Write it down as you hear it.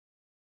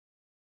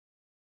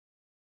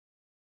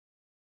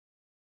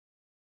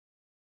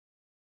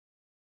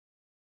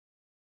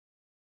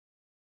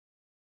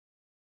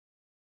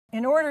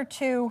in order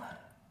to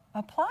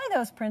apply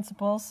those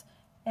principles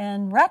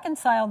and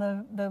reconcile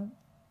the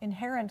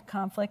inherent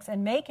conflicts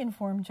and make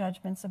informed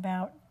judgments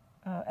about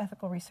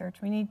ethical research,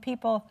 we need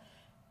people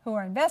who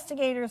are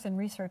investigators and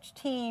research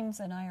teams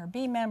and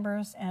IRB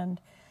members and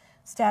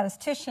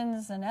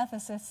statisticians and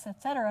ethicists,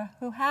 et cetera,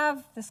 who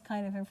have this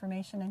kind of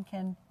information and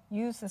can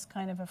use this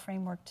kind of a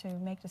framework to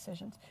make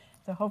decisions.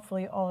 So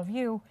hopefully all of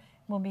you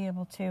will be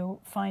able to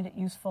find it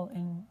useful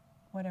in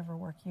whatever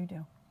work you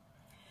do.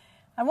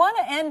 I want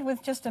to end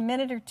with just a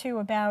minute or two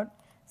about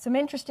some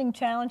interesting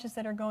challenges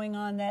that are going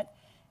on that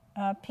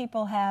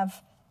people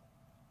have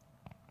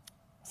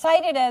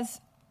cited as,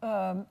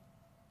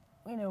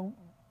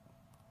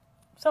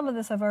 some of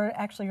this I've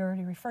actually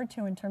already referred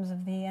to in terms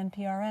of the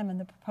NPRM and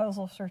the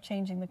proposal for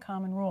changing the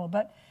common rule.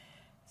 But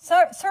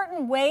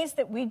certain ways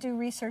that we do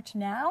research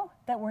now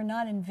that were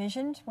not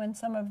envisioned when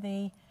some of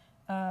the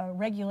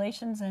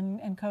regulations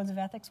and codes of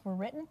ethics were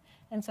written.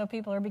 And so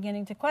people are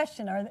beginning to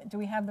question, do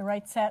we have the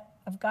right set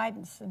of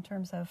guidance in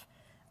terms of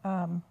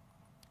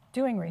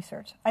doing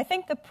research? I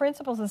think the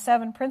principles, the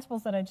 7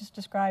 principles that I just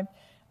described,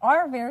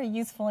 are very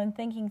useful in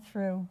thinking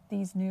through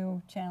these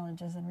new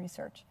challenges in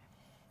research.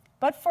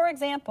 But for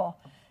example,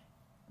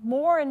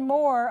 more and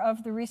more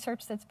of the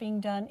research that's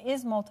being done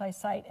is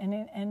multi-site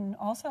and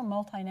also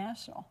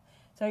multinational.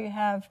 So you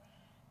have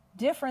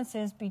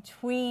differences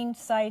between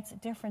sites,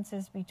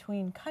 differences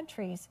between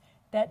countries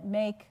that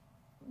make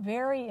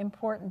very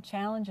important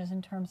challenges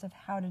in terms of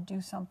how to do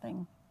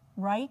something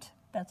right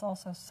that's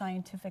also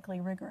scientifically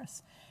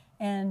rigorous.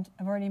 And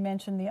I've already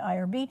mentioned the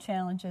IRB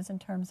challenges in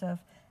terms of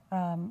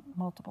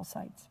multiple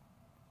sites.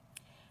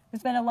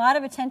 There's been a lot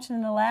of attention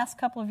in the last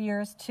couple of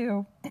years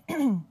to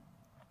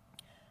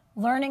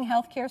learning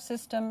healthcare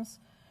systems,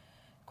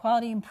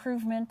 quality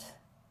improvement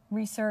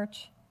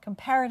research,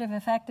 comparative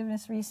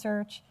effectiveness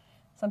research,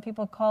 some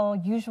people call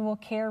usual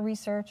care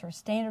research or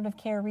standard of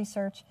care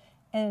research,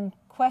 and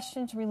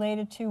questions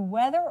related to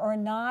whether or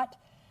not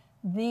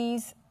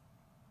these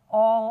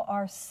all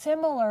are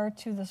similar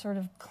to the sort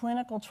of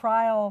clinical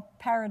trial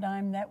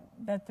paradigm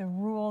that the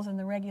rules and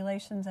the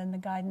regulations and the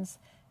guidance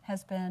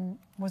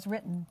was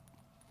written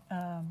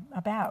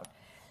about.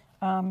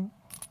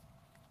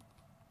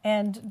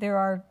 And there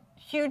are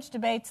huge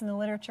debates in the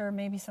literature.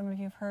 Maybe some of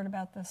you have heard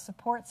about the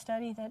support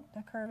study that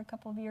occurred a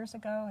couple of years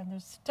ago, and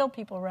there's still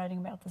people writing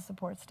about the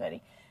support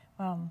study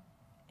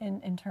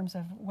in terms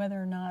of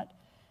whether or not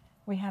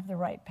we have the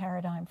right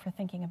paradigm for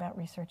thinking about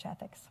research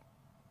ethics.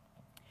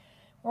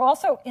 We're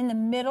also in the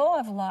middle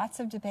of lots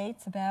of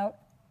debates about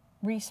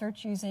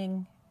research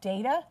using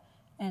data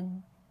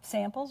and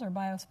samples or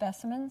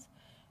biospecimens.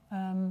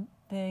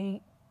 The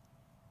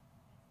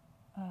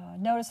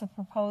Notice of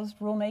Proposed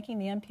Rulemaking,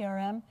 the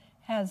NPRM,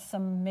 has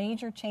some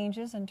major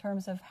changes in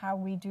terms of how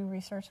we do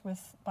research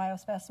with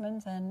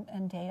biospecimens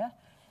and data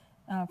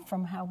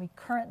from how we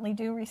currently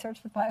do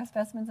research with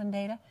biospecimens and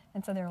data.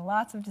 And so there are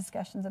lots of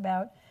discussions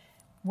about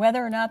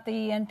whether or not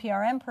the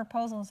NPRM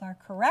proposals are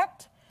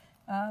correct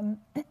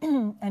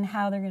and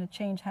how they're going to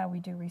change how we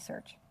do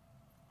research.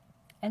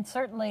 And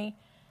certainly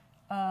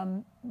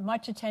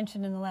much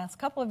attention in the last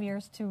couple of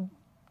years to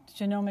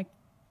genomic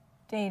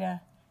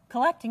data,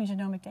 collecting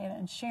genomic data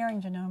and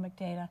sharing genomic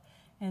data.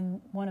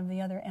 And one of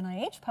the other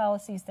NIH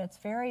policies that's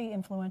very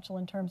influential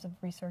in terms of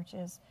research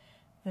is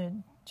the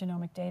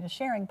genomic data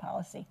sharing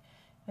policy,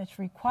 which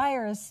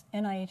requires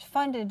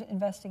NIH-funded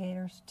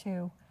investigators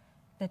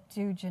that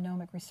do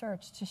genomic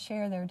research to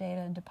share their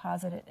data and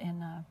deposit it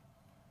in a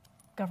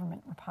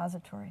government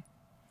repository.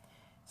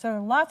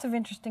 So lots of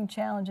interesting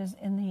challenges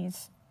in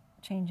these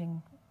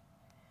changing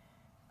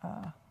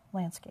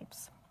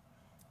landscapes.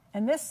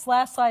 And this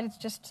last slide is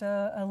just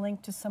a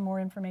link to some more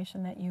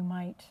information that you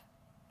might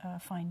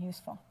find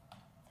useful.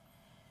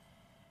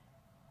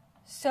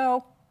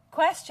 So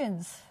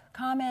questions,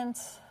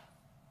 comments,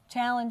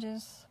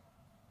 challenges?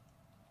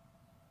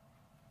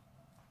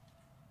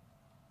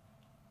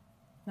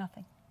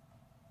 Nothing.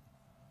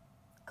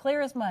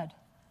 Clear as mud.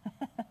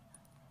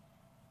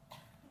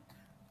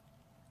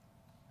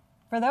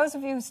 For those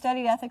of you who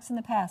studied ethics in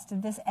the past,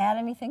 did this add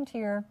anything to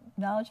your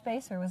knowledge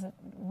base, or was it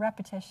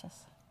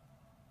repetitious?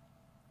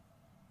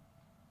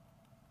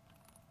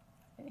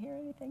 Didn't hear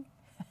anything?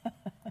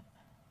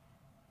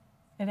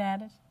 It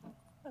added?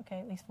 Okay,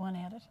 at least one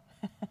added.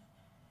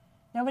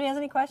 Nobody has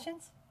any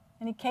questions?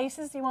 Any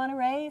cases you want to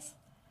raise?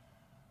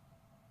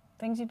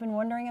 Things you've been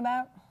wondering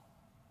about?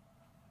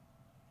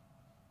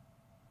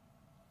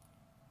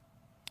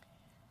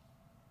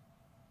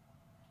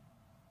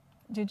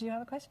 Did you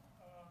have a question?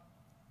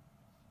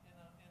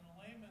 In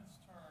layman's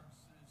terms,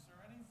 is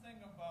there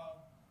anything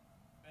about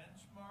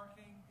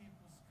benchmarking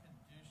people's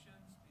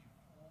conditions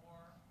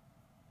before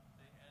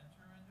they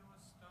enter into a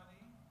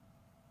study?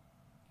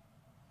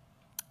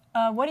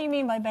 What do you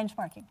mean by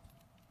benchmarking?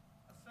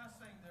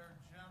 Assessing their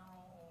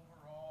general,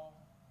 overall,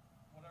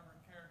 whatever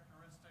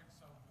characteristics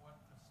of what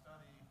the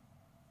study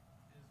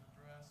is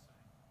addressing.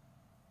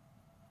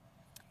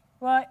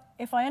 Well,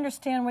 if I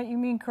understand what you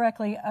mean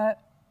correctly,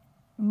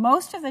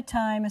 most of the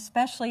time,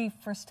 especially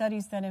for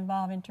studies that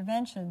involve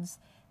interventions,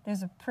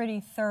 there's a pretty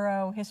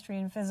thorough history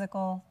and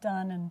physical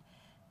done and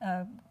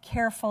a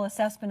careful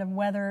assessment of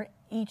whether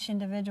each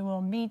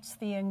individual meets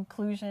the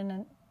inclusion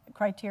and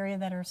criteria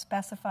that are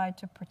specified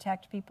to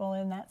protect people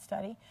in that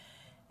study.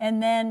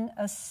 And then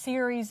a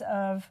series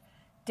of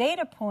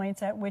data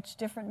points at which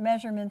different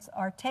measurements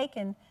are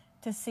taken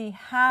to see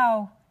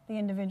how the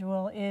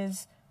individual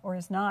is or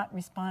is not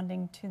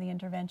responding to the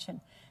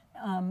intervention,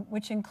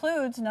 which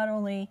includes not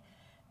only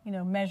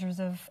measures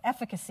of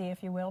efficacy,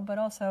 if you will, but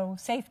also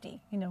safety,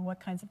 what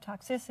kinds of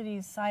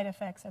toxicities, side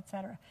effects, et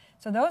cetera.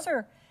 So those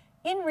are,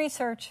 in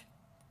research,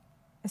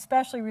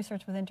 especially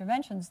research with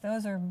interventions,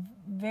 those are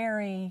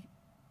very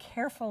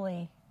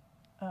carefully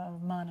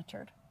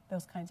monitored,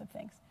 those kinds of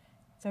things.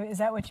 So is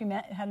that what you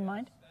had in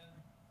mind? And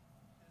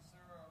is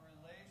there a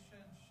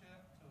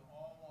relationship to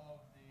all of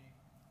the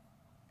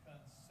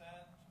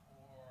consent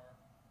or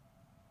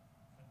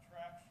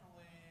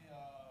contractually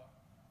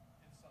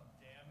if some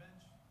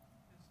damage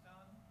is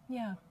done?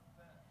 Yeah. With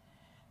that?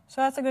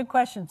 So that's a good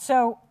question.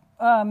 So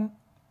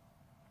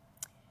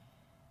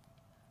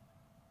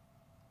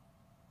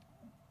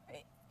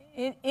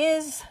it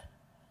is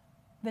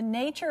the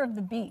nature of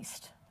the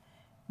beast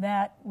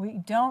that we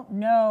don't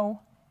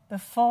know the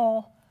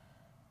full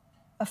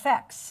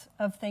effects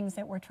of things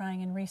that we're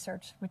trying in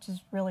research, which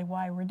is really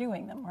why we're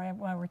doing them, right?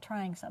 Why we're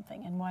trying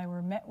something, and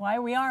why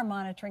we are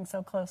monitoring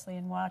so closely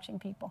and watching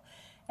people.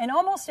 And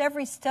almost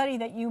every study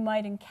that you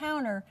might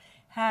encounter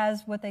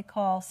has what they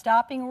call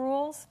stopping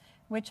rules,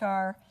 which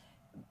are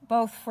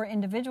both for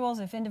individuals.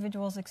 If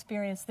individuals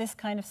experience this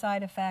kind of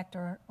side effect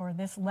or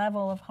this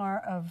level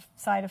of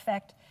side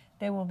effect,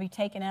 they will be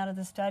taken out of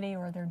the study,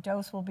 or their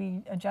dose will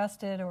be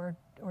adjusted or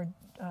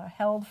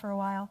held for a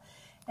while.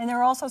 And there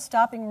are also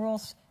stopping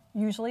rules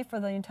usually for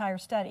the entire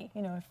study.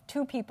 If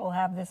 2 people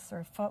have this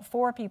or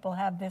 4 people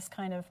have this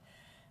kind of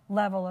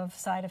level of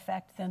side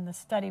effect, then the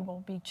study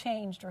will be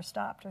changed or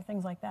stopped or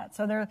things like that.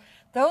 So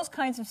those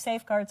kinds of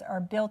safeguards are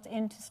built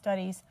into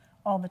studies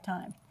all the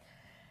time.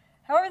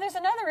 However, there's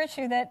another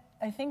issue that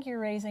I think you're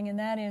raising, and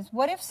that is,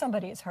 what if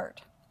somebody is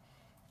hurt?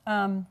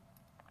 And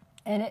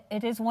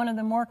it is one of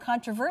the more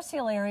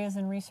controversial areas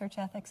in research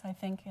ethics, I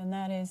think, and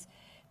that is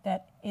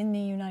that in the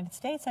United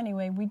States,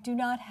 anyway, we do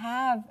not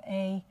have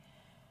a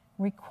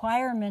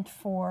requirement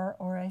for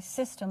or a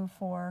system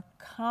for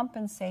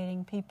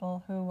compensating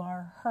people who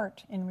are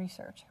hurt in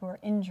research, who are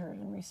injured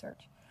in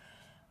research.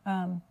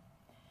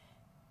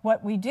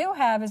 What we do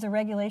have is a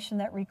regulation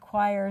that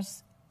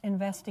requires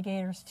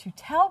investigators to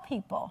tell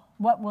people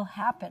what will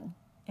happen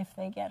if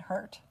they get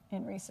hurt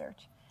in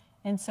research.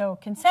 And so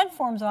consent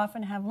forms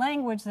often have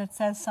language that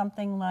says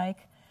something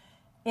like,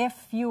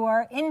 if you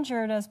are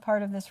injured as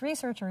part of this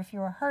research, or if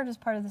you are hurt as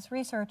part of this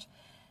research,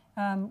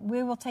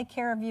 we will take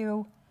care of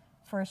you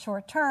for a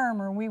short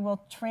term, or we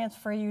will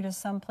transfer you to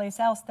someplace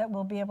else that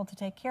will be able to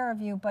take care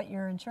of you, but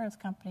your insurance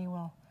company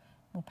will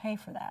pay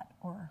for that.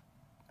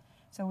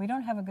 So we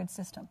don't have a good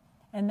system.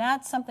 And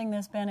that's something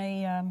that's been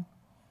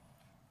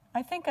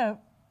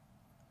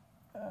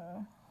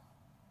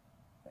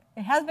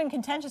it has been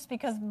contentious,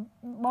 because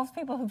most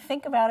people who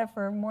think about it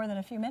for more than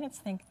a few minutes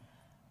think,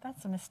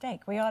 that's a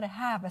mistake. We ought to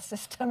have a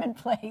system in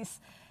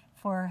place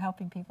for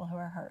helping people who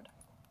are hurt.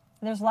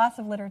 There's lots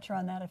of literature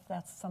on that if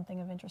that's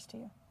something of interest to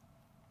you.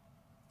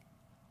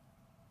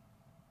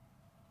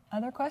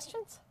 Other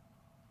questions?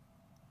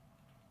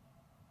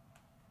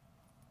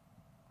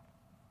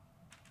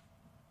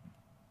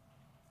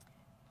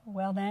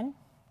 Well then,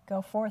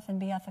 go forth and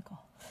be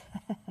ethical.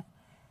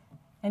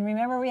 And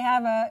remember, we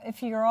have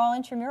if you're all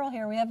intramural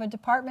here, we have a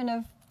Department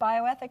of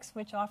Bioethics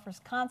which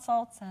offers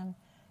consults and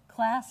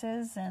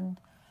classes, and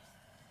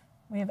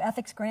we have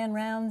ethics grand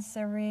rounds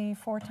every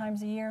 4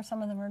 times a year.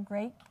 Some of them are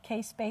great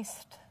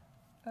case-based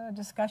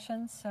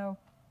discussions, so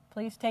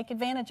please take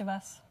advantage of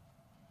us.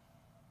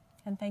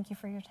 And thank you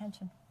for your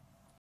attention.